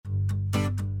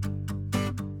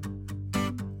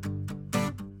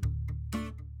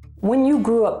When you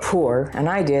grew up poor, and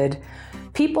I did,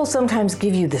 people sometimes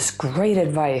give you this great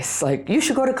advice, like you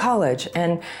should go to college,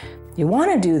 and you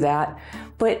want to do that,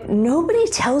 but nobody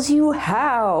tells you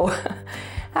how.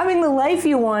 Having the life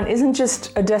you want isn't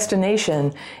just a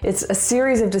destination. It's a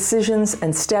series of decisions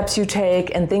and steps you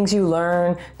take and things you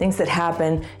learn, things that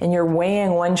happen, and you're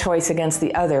weighing one choice against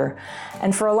the other.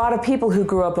 And for a lot of people who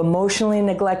grew up emotionally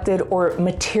neglected or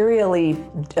materially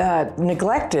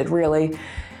neglected, really,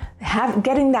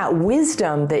 getting that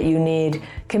wisdom that you need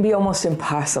can be almost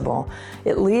impossible.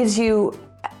 It leaves you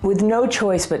with no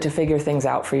choice but to figure things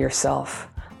out for yourself.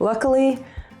 Luckily,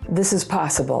 this is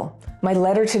possible. My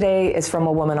letter today is from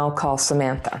a woman I'll call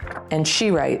Samantha, and she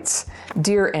writes,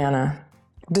 "Dear Anna,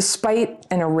 despite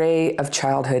an array of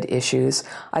childhood issues,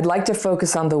 I'd like to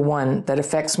focus on the one that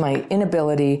affects my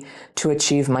inability to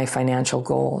achieve my financial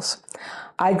goals.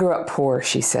 I grew up poor,"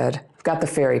 she said. I've got the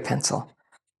fairy pencil.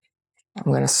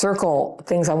 I'm going to circle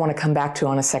things I want to come back to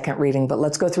on a second reading, but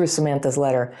let's go through Samantha's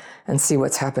letter and see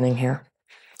what's happening here.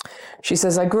 She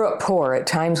says, "I grew up poor, at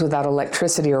times without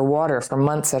electricity or water for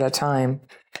months at a time.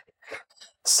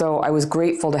 So I was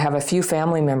grateful to have a few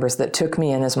family members that took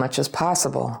me in as much as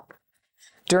possible.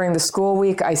 During the school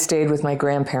week, I stayed with my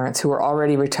grandparents who were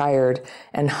already retired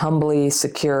and humbly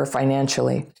secure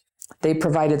financially. They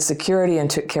provided security and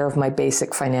took care of my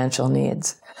basic financial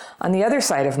needs. On the other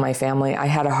side of my family, I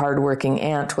had a hardworking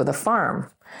aunt with a farm.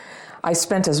 I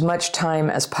spent as much time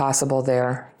as possible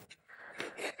there,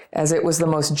 as it was the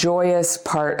most joyous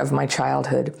part of my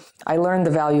childhood. I learned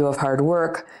the value of hard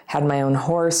work, had my own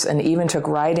horse, and even took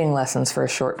riding lessons for a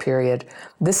short period.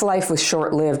 This life was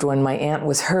short-lived when my aunt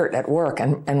was hurt at work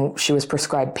and she was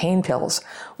prescribed pain pills.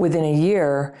 Within a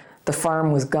year, the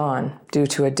farm was gone due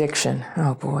to addiction.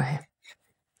 Oh boy.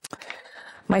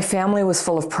 My family was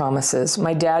full of promises.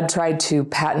 My dad tried to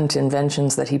patent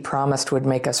inventions that he promised would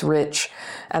make us rich,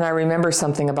 and I remember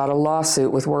something about a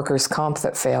lawsuit with workers' comp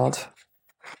that failed.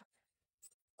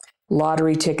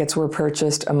 Lottery tickets were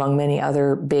purchased, among many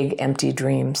other big, empty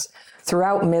dreams.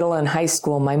 Throughout middle and high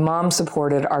school, my mom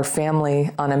supported our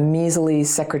family on a measly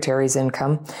secretary's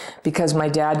income because my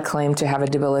dad claimed to have a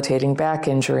debilitating back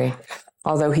injury,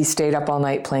 although he stayed up all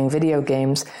night playing video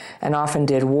games and often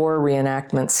did war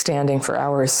reenactments standing for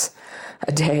hours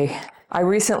a day. I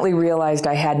recently realized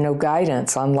I had no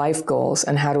guidance on life goals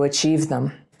and how to achieve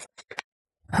them.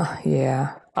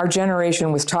 Yeah. Our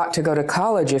generation was taught to go to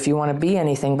college if you want to be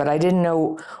anything, but I didn't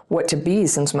know what to be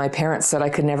since my parents said I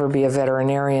could never be a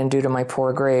veterinarian due to my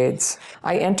poor grades.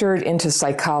 I entered into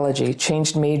psychology,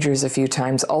 changed majors a few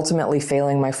times, ultimately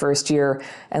failing my first year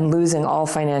and losing all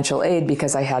financial aid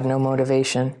because I had no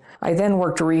motivation. I then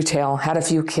worked retail, had a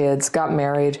few kids, got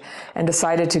married, and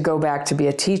decided to go back to be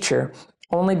a teacher,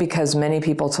 only because many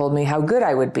people told me how good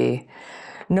I would be.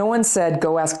 No one said,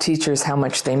 go ask teachers how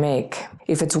much they make,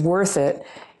 if it's worth it,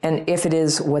 and if it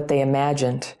is what they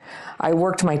imagined. I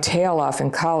worked my tail off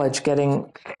in college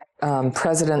getting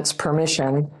president's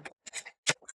permission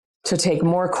to take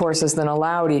more courses than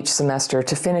allowed each semester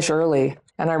to finish early,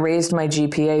 and I raised my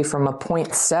GPA from a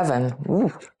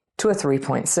 0.7 to a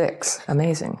 3.6.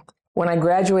 Amazing. When I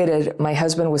graduated, my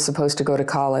husband was supposed to go to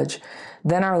college.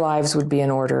 Then our lives would be in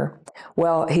order.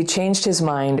 Well, he changed his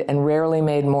mind and rarely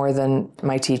made more than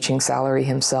my teaching salary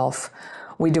himself.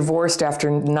 We divorced after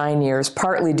 9 years,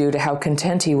 partly due to how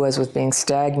content he was with being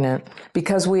stagnant.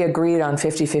 Because we agreed on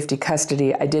 50-50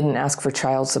 custody, I didn't ask for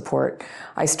child support.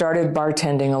 I started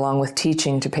bartending along with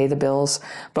teaching to pay the bills,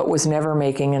 but was never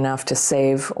making enough to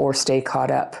save or stay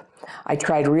caught up. I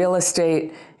tried real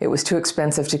estate. It was too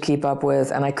expensive to keep up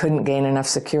with, and I couldn't gain enough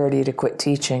security to quit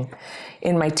teaching.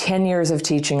 In my 10 years of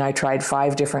teaching, I tried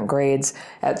 5 different grades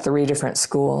at 3 different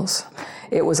schools.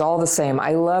 It was all the same.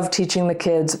 I loved teaching the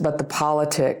kids, but the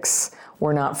politics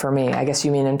were not for me. I guess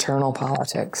you mean internal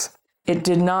politics. It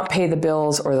did not pay the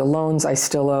bills or the loans I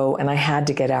still owe, and I had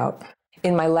to get out.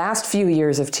 In my last few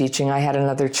years of teaching, I had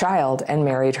another child and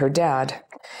married her dad.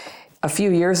 A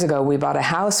few years ago, we bought a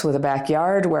house with a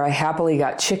backyard where I happily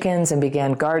got chickens and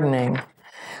began gardening.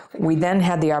 We then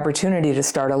had the opportunity to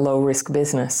start a low-risk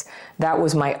business. That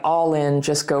was my all-in,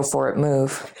 just-go-for-it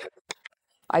move.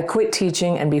 I quit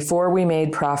teaching, and before we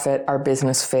made profit, our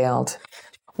business failed.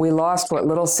 We lost what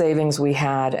little savings we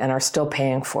had and are still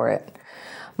paying for it.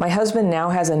 My husband now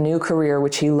has a new career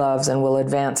which he loves and will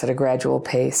advance at a gradual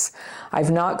pace.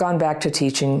 I've not gone back to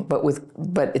teaching, but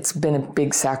it's been a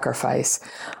big sacrifice.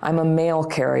 I'm a mail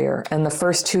carrier, and the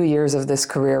first 2 years of this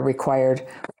career required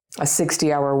a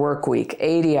 60-hour work week,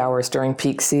 80 hours during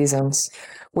peak seasons,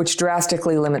 which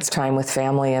drastically limits time with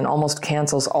family and almost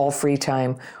cancels all free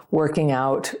time, working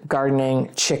out,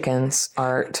 gardening, chickens,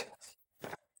 art.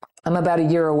 I'm about a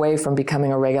year away from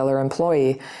becoming a regular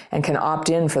employee and can opt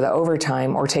in for the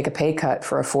overtime or take a pay cut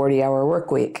for a 40-hour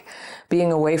work week.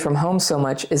 Being away from home so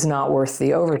much is not worth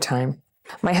the overtime.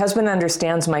 My husband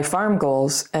understands my farm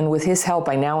goals, and with his help,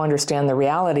 I now understand the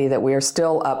reality that we are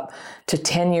still up to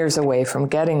 10 years away from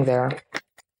getting there.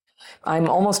 I'm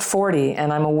almost 40,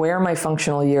 and I'm aware my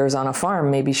functional years on a farm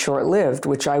may be short-lived,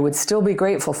 which I would still be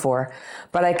grateful for,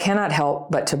 but I cannot help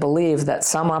but to believe that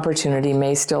some opportunity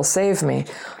may still save me.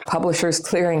 Publishers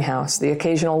Clearinghouse, the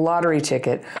occasional lottery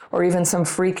ticket, or even some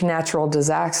freak natural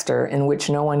disaster in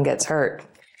which no one gets hurt.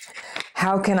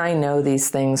 How can I know these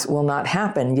things will not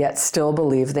happen, yet still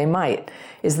believe they might?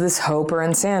 Is this hope or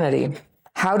insanity?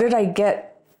 How did I get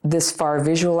this far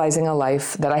visualizing a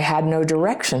life that I had no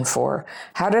direction for?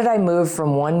 How did I move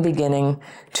from one beginning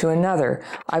to another?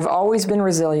 I've always been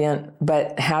resilient,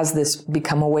 but has this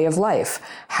become a way of life?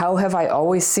 How have I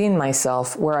always seen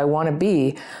myself where I want to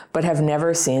be, but have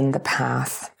never seen the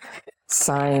path?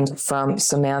 Signed from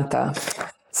Samantha.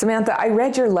 Samantha, I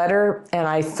read your letter and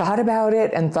I thought about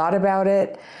it,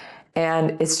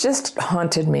 and it's just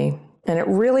haunted me, and it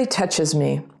really touches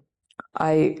me.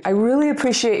 I really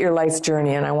appreciate your life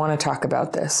journey, and I want to talk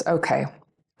about this. Okay.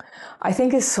 I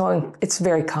think it's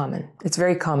very common. It's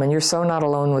very common. You're so not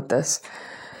alone with this.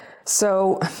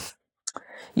 So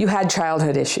you had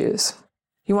childhood issues.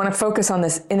 You want to focus on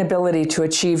this inability to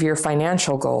achieve your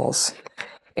financial goals.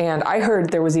 And I heard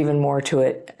there was even more to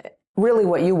it. Really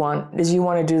what you want is you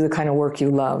want to do the kind of work you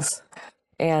love.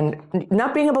 And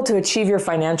not being able to achieve your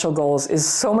financial goals is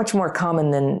so much more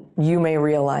common than you may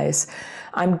realize.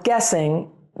 I'm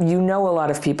guessing you know a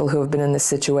lot of people who have been in this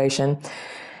situation.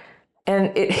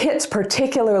 And it hits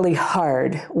particularly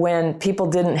hard when people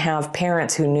didn't have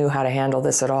parents who knew how to handle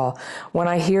this at all. When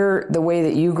I hear the way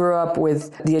that you grew up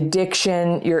with the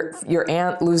addiction, your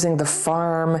aunt losing the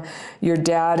farm, your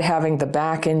dad having the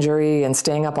back injury and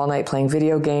staying up all night playing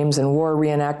video games and war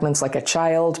reenactments like a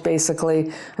child,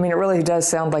 basically. I mean, it really does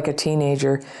sound like a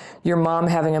teenager. Your mom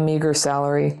having a meager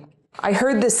salary. I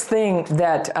heard this thing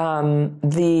that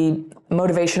the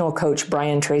motivational coach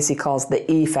Brian Tracy calls the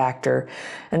E factor,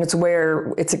 and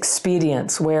it's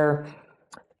expedience, where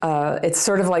it's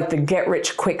sort of like the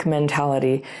get-rich-quick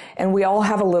mentality, and we all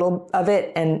have a little of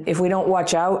it, and if we don't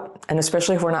watch out, and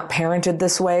especially if we're not parented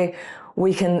this way,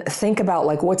 we can think about,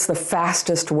 like, what's the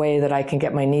fastest way that I can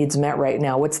get my needs met right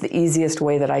now? What's the easiest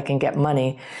way that I can get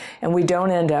money? And we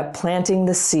don't end up planting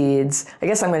the seeds. I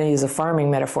guess I'm going to use a farming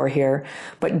metaphor here,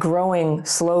 but growing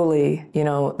slowly,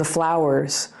 the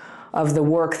flowers of the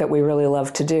work that we really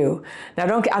love to do.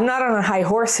 Now, I'm not on a high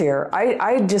horse here.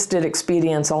 I just did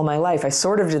expedience all my life. I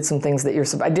sort of did some things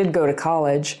I did go to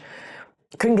college,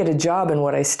 couldn't get a job in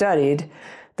what I studied.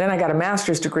 Then I got a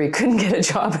master's degree, couldn't get a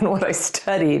job in what I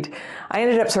studied. I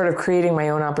ended up sort of creating my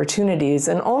own opportunities,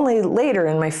 and only later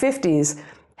in my 50s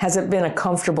has it been a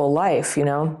comfortable life,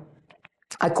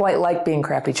 I quite like being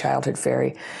crappy childhood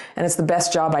fairy, and it's the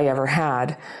best job I ever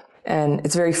had. And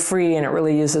it's very free, and it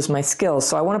really uses my skills.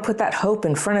 So I want to put that hope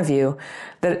in front of you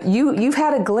that you've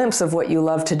had a glimpse of what you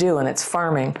love to do, and it's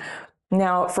farming.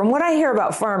 Now, from what I hear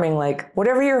about farming, like,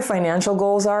 whatever your financial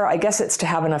goals are, I guess it's to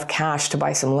have enough cash to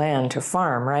buy some land to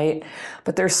farm, right?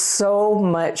 But there's so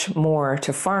much more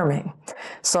to farming.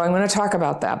 So I'm going to talk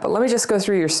about that. But let me just go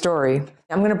through your story.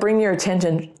 I'm going to bring your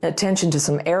attention to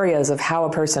some areas of how a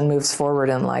person moves forward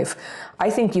in life. I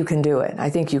think you can do it. I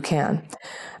think you can.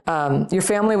 Your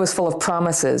family was full of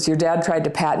promises. Your dad tried to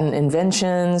patent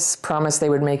inventions, promised they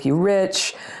would make you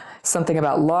rich, something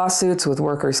about lawsuits with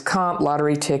workers' comp,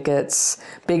 lottery tickets,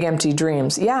 big empty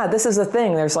dreams. Yeah, this is a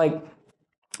thing. There's like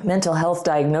mental health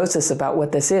diagnosis about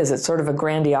what this is. It's sort of a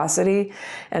grandiosity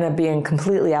and a being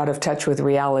completely out of touch with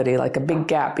reality, like a big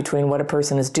gap between what a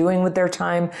person is doing with their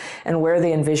time and where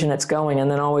they envision it's going,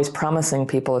 and then always promising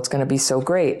people it's going to be so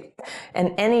great.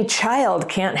 And any child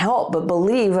can't help but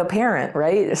believe a parent,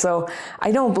 right? So I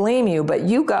don't blame you, but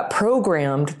you got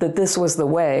programmed that this was the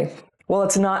way. Well,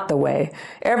 it's not the way.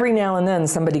 Every now and then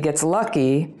somebody gets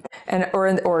lucky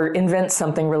or invents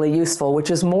something really useful, which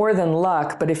is more than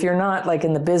luck. But if you're not like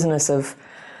in the business of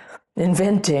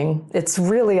inventing, it's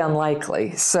really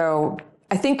unlikely. So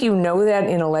I think you know that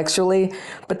intellectually,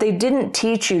 but they didn't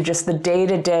teach you just the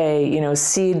day-to-day,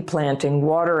 seed planting,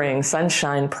 watering,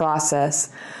 sunshine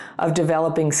process of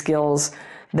developing skills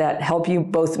that help you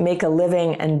both make a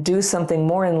living and do something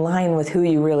more in line with who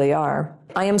you really are.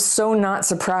 I am so not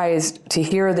surprised to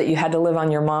hear that you had to live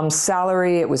on your mom's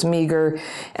salary, it was meager,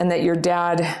 and that your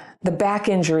dad, the back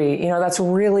injury, that's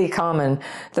really common.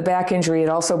 The back injury, it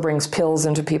also brings pills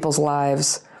into people's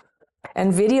lives.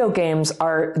 And video games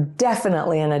are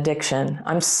definitely an addiction.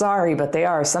 I'm sorry, but they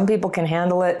are. Some people can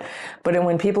handle it, but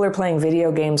when people are playing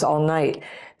video games all night,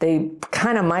 they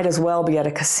kind of might as well be at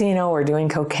a casino or doing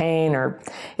cocaine, or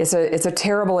it's a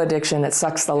terrible addiction. It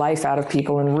sucks the life out of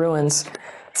people and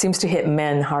seems to hit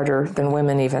men harder than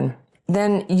women even.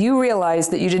 Then you realize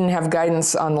that you didn't have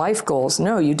guidance on life goals.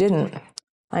 No, you didn't.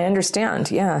 I understand,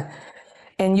 yeah.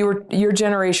 And your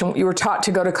generation, you were taught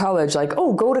to go to college, like,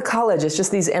 oh, go to college. It's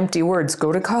just these empty words,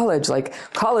 go to college. Like,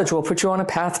 college will put you on a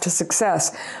path to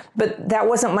success. But that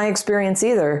wasn't my experience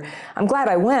either. I'm glad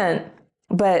I went,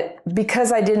 but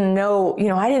because I didn't know,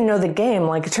 I didn't know the game.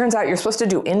 Like, it turns out you're supposed to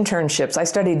do internships. I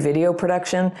studied video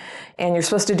production, and you're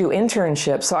supposed to do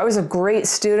internships. So I was a great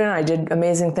student. I did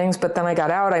amazing things, but then I got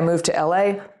out. I moved to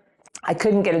LA. I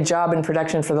couldn't get a job in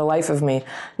production for the life of me,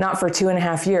 not for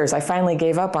 2.5 years. I finally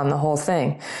gave up on the whole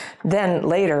thing. Then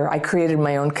later, I created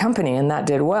my own company, and that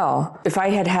did well. If I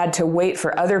had had to wait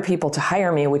for other people to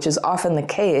hire me, which is often the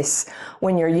case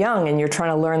when you're young and you're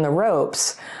trying to learn the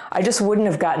ropes, I just wouldn't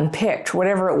have gotten picked,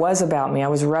 whatever it was about me. I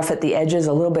was rough at the edges,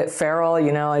 a little bit feral,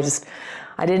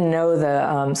 I didn't know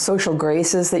the social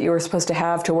graces that you were supposed to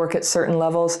have to work at certain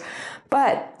levels.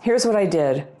 But here's what I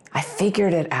did. I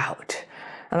figured it out.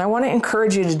 And I want to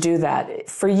encourage you to do that.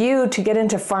 For you to get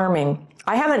into farming,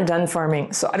 I haven't done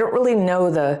farming, so I don't really know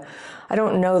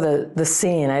the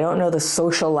scene. I don't know the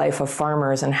social life of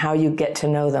farmers and how you get to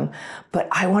know them. But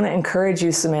I want to encourage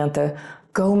you, Samantha,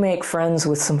 go make friends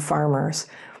with some farmers.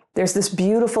 There's this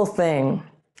beautiful thing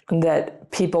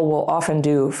that people will often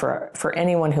do for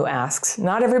anyone who asks.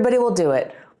 Not everybody will do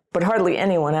it, but hardly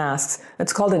anyone asks.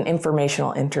 It's called an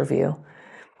informational interview.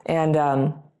 And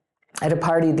at a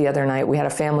party the other night, we had a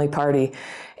family party,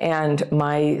 and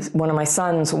one of my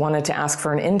sons wanted to ask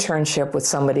for an internship with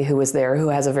somebody who was there who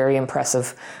has a very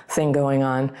impressive thing going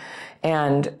on.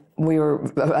 And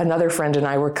another friend and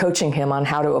I were coaching him on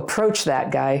how to approach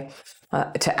that guy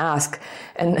to ask.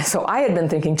 And so I had been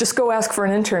thinking, just go ask for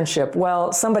an internship.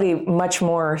 Well, somebody much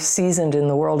more seasoned in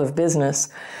the world of business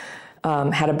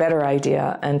had a better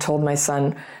idea and told my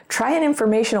son, try an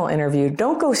informational interview.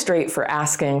 Don't go straight for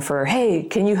asking for, hey,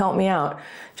 can you help me out?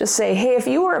 Just say, hey, if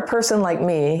you were a person like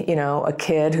me, a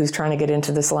kid who's trying to get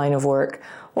into this line of work,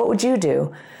 what would you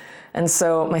do? And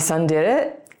so my son did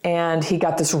it, and he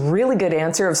got this really good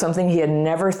answer of something he had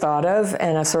never thought of,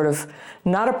 and a sort of,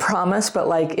 not a promise, but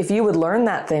like, if you would learn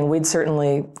that thing, we'd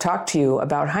certainly talk to you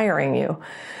about hiring you.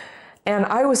 And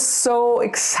I was so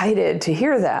excited to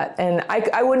hear that. And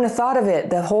I wouldn't have thought of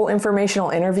it. The whole informational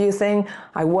interview thing,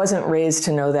 I wasn't raised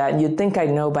to know that. And you'd think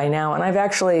I'd know by now. And I've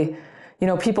actually,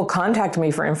 people contact me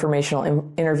for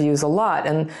informational interviews a lot.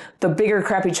 And the bigger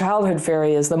crappy childhood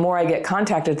fairy is the more I get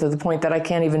contacted, to the point that I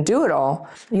can't even do it all.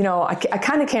 I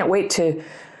kind of can't wait to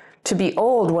be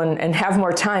old and have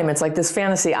more time. It's like this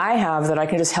fantasy I have that I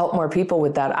can just help more people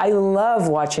with that. I love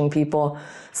watching people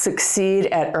succeed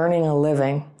at earning a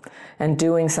living and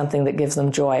doing something that gives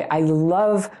them joy. I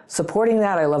love supporting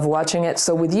that. I love watching it.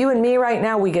 So with you and me right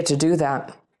now, we get to do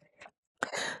that.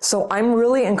 So I'm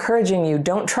really encouraging you,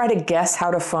 don't try to guess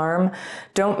how to farm.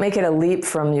 Don't make it a leap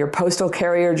from your postal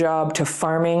carrier job to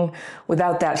farming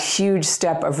without that huge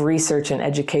step of research and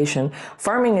education.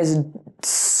 Farming is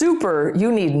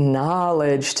you need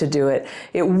knowledge to do it.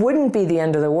 It wouldn't be the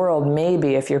end of the world,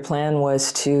 maybe, if your plan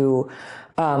was to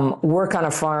work on a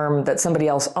farm that somebody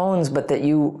else owns, but that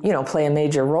you play a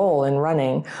major role in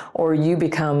running, or you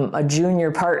become a junior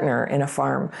partner in a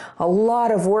farm. A lot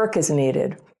of work is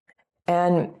needed.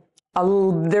 And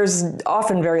there's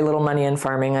often very little money in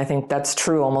farming. I think that's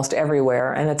true almost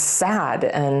everywhere. And it's sad.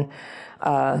 And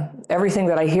everything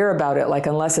that I hear about it, like,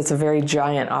 unless it's a very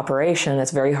giant operation,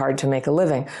 it's very hard to make a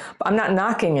living. But I'm not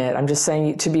knocking it. I'm just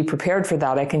saying, to be prepared for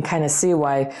that. I can kind of see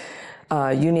why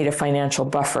you need a financial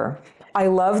buffer. I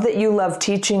love that you love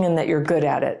teaching and that you're good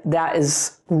at it. That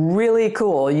is really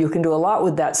cool. You can do a lot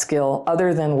with that skill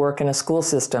other than work in a school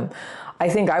system. I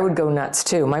think I would go nuts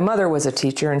too. My mother was a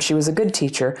teacher, and she was a good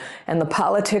teacher, and the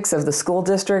politics of the school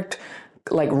district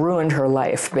ruined her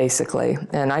life, basically.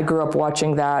 And I grew up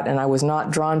watching that, and I was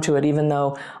not drawn to it, even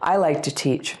though I like to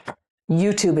teach.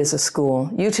 YouTube is a school.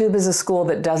 YouTube is a school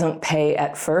that doesn't pay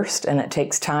at first, and it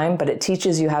takes time, but it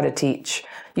teaches you how to teach.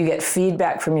 You get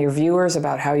feedback from your viewers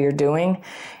about how you're doing.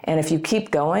 And if you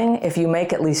keep going, if you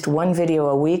make at least one video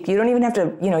a week, you don't even have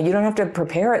to, you don't have to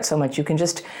prepare it so much. You can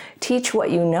just teach what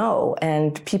you know,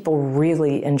 and people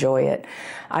really enjoy it.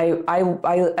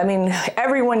 I mean,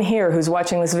 everyone here who's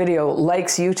watching this video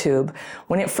likes YouTube.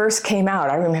 When it first came out,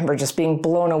 I remember just being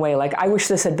blown away. Like, I wish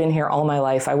this had been here all my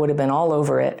life. I would have been all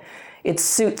over it. It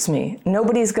suits me.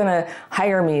 Nobody's going to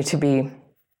hire me to be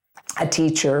a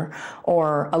teacher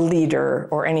or a leader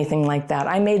or anything like that.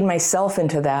 I made myself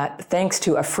into that thanks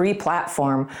to a free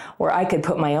platform where I could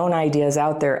put my own ideas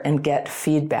out there and get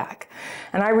feedback.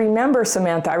 And I remember,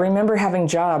 Samantha, I remember having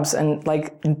jobs and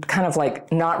kind of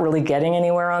not really getting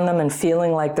anywhere on them and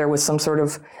feeling like there was some sort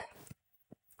of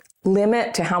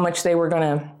limit to how much they were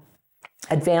going to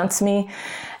advance me,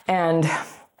 and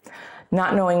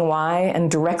not knowing why, and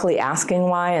directly asking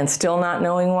why, and still not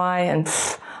knowing why, and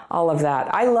all of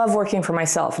that. I love working for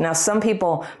myself. Now, some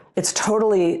people, it's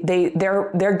totally,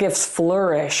 their gifts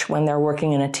flourish when they're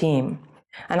working in a team.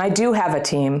 And I do have a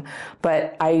team,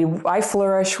 but I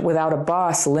flourish without a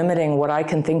boss limiting what I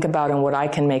can think about and what I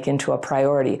can make into a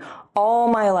priority. All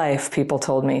my life, people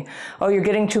told me, oh, you're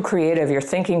getting too creative, you're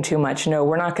thinking too much. No,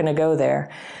 we're not going to go there.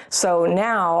 So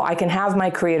now I can have my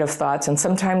creative thoughts, and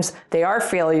sometimes they are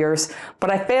failures,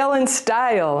 but I fail in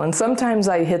style, and sometimes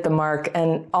I hit the mark,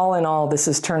 and all in all, this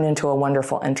has turned into a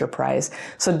wonderful enterprise.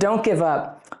 So don't give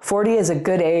up. 40 is a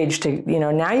good age to,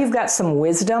 now you've got some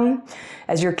wisdom.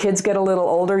 As your kids get a little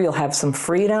older, you'll have some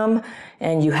freedom,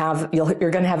 and you're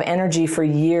going to have energy for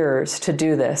years to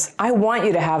do this. I want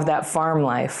you to have that farm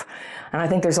life. And I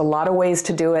think there's a lot of ways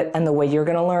to do it. And the way you're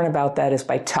going to learn about that is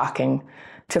by talking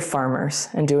to farmers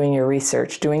and doing your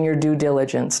research, doing your due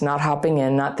diligence, not hopping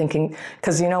in, not thinking,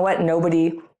 because you know what?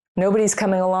 Nobody's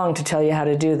coming along to tell you how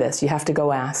to do this. You have to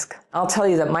go ask. I'll tell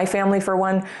you that my family, for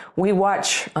one, we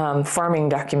watch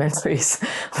farming documentaries,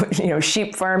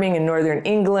 sheep farming in northern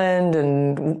England,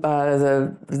 and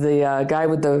the guy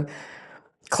with the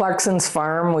Clarkson's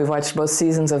Farm. We've watched both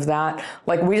seasons of that.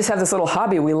 We just have this little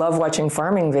hobby. We love watching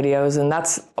farming videos, and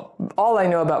that's all I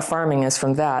know about farming is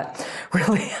from that.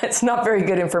 Really, it's not very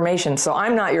good information. So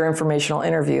I'm not your informational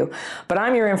interview, but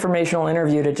I'm your informational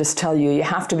interview to just tell you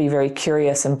have to be very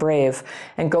curious and brave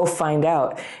and go find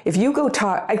out. If you go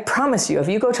talk, I promise you, if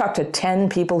you go talk to 10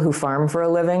 people who farm for a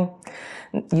living,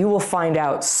 you will find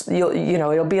out,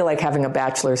 it'll be like having a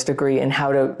bachelor's degree in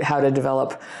how to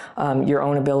develop your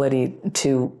own ability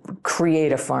to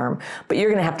create a farm. But you're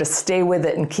going to have to stay with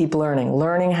it and keep learning.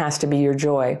 Learning has to be your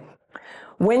joy.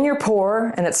 When you're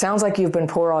poor, and it sounds like you've been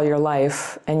poor all your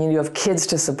life, and you have kids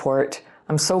to support,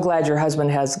 I'm so glad your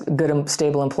husband has good,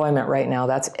 stable employment right now.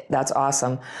 That's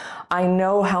awesome. I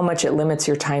know how much it limits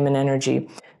your time and energy.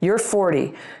 You're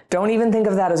 40. Don't even think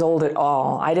of that as old at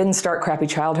all. I didn't start Crappy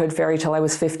Childhood Fairy till I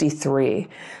was 53.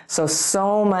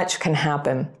 So much can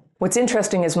happen. What's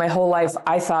interesting is my whole life,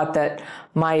 I thought that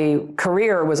my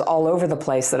career was all over the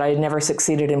place, that I had never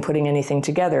succeeded in putting anything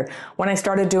together. When I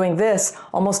started doing this,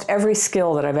 almost every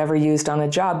skill that I've ever used on a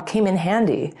job came in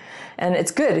handy. And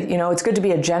it's good, it's good to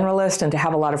be a generalist and to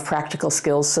have a lot of practical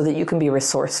skills so that you can be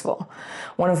resourceful.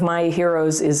 One of my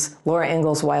heroes is Laura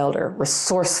Ingalls Wilder,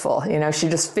 resourceful. She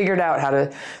just figured out how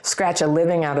to scratch a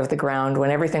living out of the ground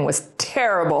when everything was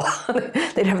terrible.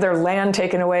 They'd have their land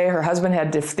taken away. Her husband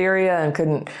had diphtheria and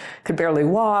could barely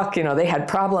walk. They had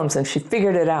problems, and she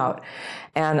figured it out.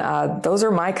 And those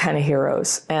are my kind of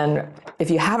heroes. And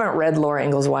if you haven't read Laura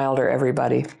Ingalls Wilder,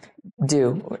 everybody,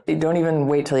 do. Don't even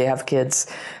wait till you have kids.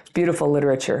 It's beautiful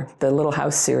literature, the Little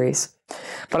House series.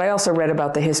 But I also read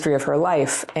about the history of her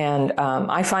life, and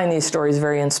I find these stories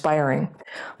very inspiring.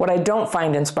 What I don't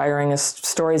find inspiring is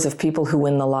stories of people who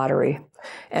win the lottery.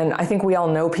 And I think we all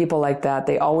know people like that.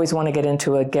 They always want to get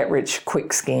into a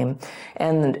get-rich-quick scheme.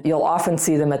 And you'll often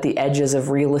see them at the edges of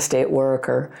real estate work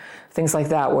or things like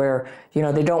that, where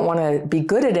they don't want to be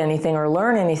good at anything or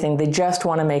learn anything. They just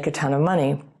want to make a ton of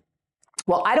money.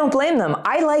 Well, I don't blame them.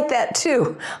 I like that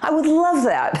too. I would love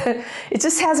that. It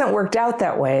just hasn't worked out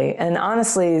that way. And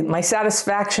honestly, my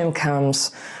satisfaction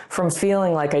comes from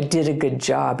feeling like I did a good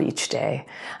job each day.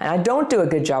 And I don't do a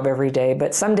good job every day,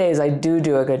 but some days I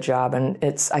do a good job. And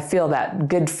I feel that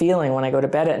good feeling when I go to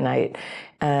bed at night.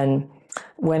 And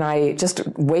when I just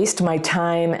waste my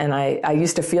time, and I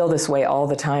used to feel this way all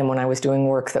the time when I was doing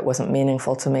work that wasn't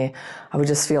meaningful to me, I would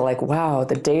just feel like, wow,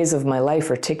 the days of my life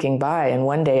are ticking by, and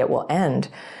one day it will end.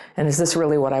 And is this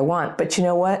really what I want? But you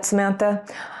know what, Samantha?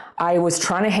 I was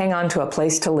trying to hang on to a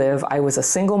place to live. I was a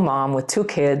single mom with 2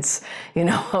 kids.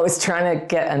 I was trying to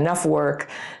get enough work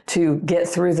to get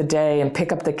through the day and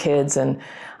pick up the kids. And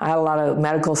I had a lot of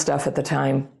medical stuff at the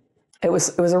time. It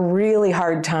was a really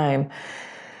hard time.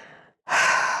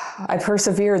 I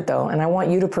persevered though, and I want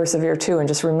you to persevere too. And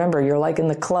just remember, you're like in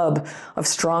the club of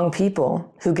strong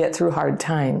people who get through hard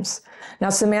times. Now,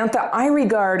 Samantha, I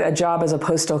regard a job as a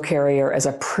postal carrier as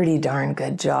a pretty darn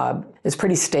good job. It's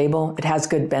pretty stable. It has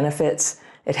good benefits.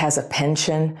 It has a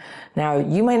pension. Now,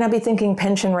 you might not be thinking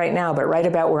pension right now, but right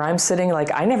about where I'm sitting, like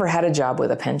I never had a job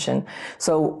with a pension.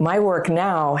 So my work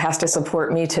now has to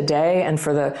support me today and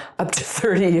for the up to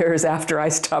 30 years after I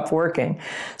stop working.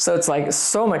 So it's like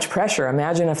so much pressure.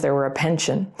 Imagine if there were a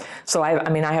pension. So I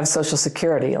have Social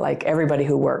Security like everybody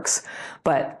who works,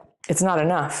 but it's not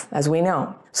enough, as we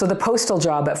know. So the postal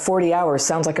job at 40 hours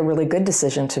sounds like a really good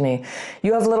decision to me.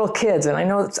 You have little kids, and I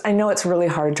know it's really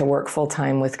hard to work full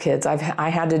time with kids. I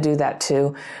had to do that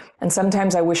too. And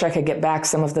sometimes I wish I could get back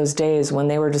some of those days when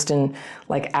they were just in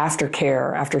like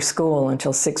aftercare, after school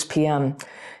until 6 p.m.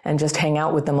 and just hang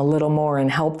out with them a little more and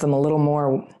help them a little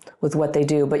more with what they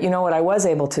do. But you know what I was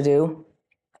able to do?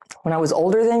 When I was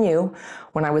older than you,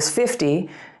 when I was 50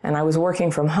 and I was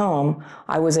working from home,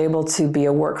 I was able to be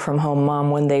a work from home mom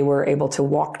when they were able to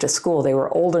walk to school. They were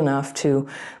old enough to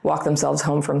walk themselves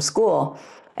home from school.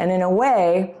 And in a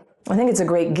way, I think it's a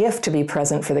great gift to be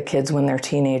present for the kids when they're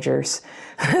teenagers.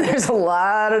 There's a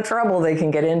lot of trouble they can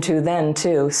get into then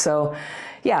too. So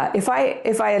yeah, if I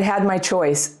had had my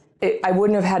choice, I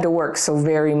wouldn't have had to work so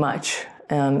very much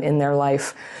in their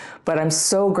life. But I'm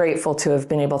so grateful to have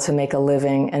been able to make a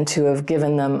living and to have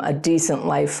given them a decent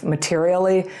life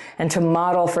materially and to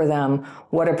model for them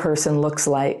what a person looks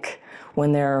like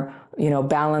when they're,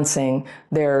 balancing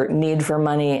their need for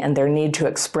money and their need to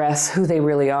express who they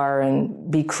really are and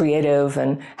be creative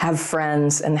and have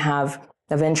friends and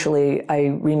eventually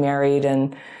I remarried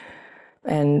and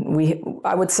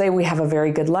I would say we have a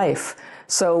very good life.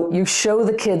 So you show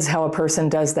the kids how a person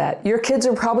does that. Your kids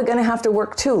are probably going to have to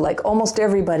work too, like almost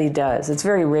everybody does. It's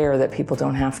very rare that people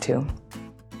don't have to.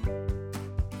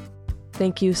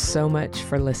 Thank you so much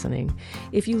for listening.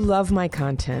 If you love my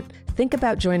content, think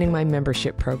about joining my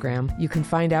membership program. You can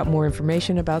find out more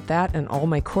information about that and all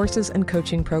my courses and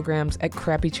coaching programs at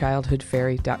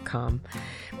crappychildhoodfairy.com.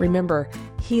 Remember,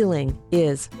 healing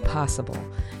is possible.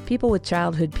 People with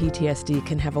childhood PTSD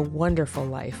can have a wonderful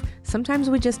life. Sometimes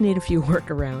we just need a few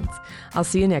workarounds. I'll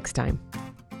see you next time.